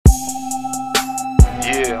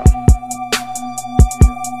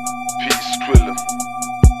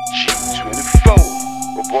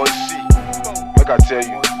tell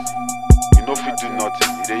you, you no fit do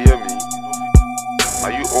nothing. You dey hear me? Now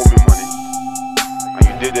you owe me money, and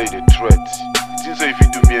you dey there, you dey threat. You think so if you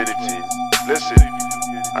do me anything? Listen,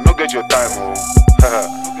 I no get your time, oh.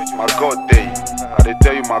 My God day. I dey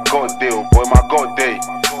tell you, my God day, oh boy, my God day.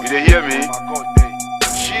 You dey hear me?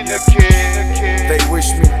 Chineke. They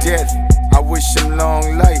wish me death, I wish them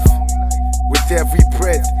long life. With every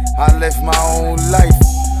breath, I left my own life.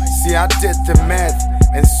 See, I did the math,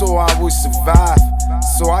 and so I would survive.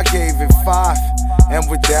 So I gave it 5, and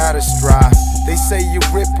without a strive. They say you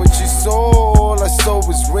rip, but your soul, I soul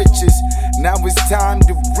was riches. Now it's time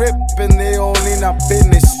to rip, and they all in our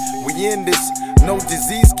business. We in this, no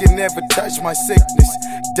disease can ever touch my sickness.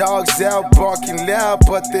 Dogs out barking loud,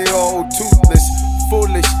 but they all toothless.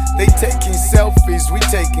 Foolish, they taking selfies, we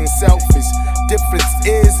taking selfies. Difference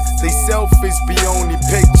is, they selfish be only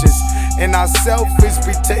pictures, and our selfish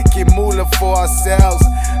be taking moolah for ourselves.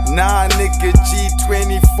 Nah, nigga,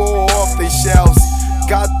 G24 off the shelves.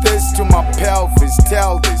 Got this to my pelvis,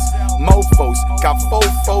 tell this. Mofos, got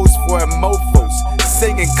fofos for a mofos.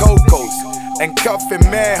 Singing cocos and cuffing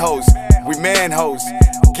manhoes. We manhoes,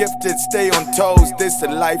 gifted, stay on toes. This the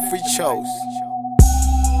life we chose.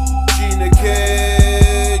 Chineke.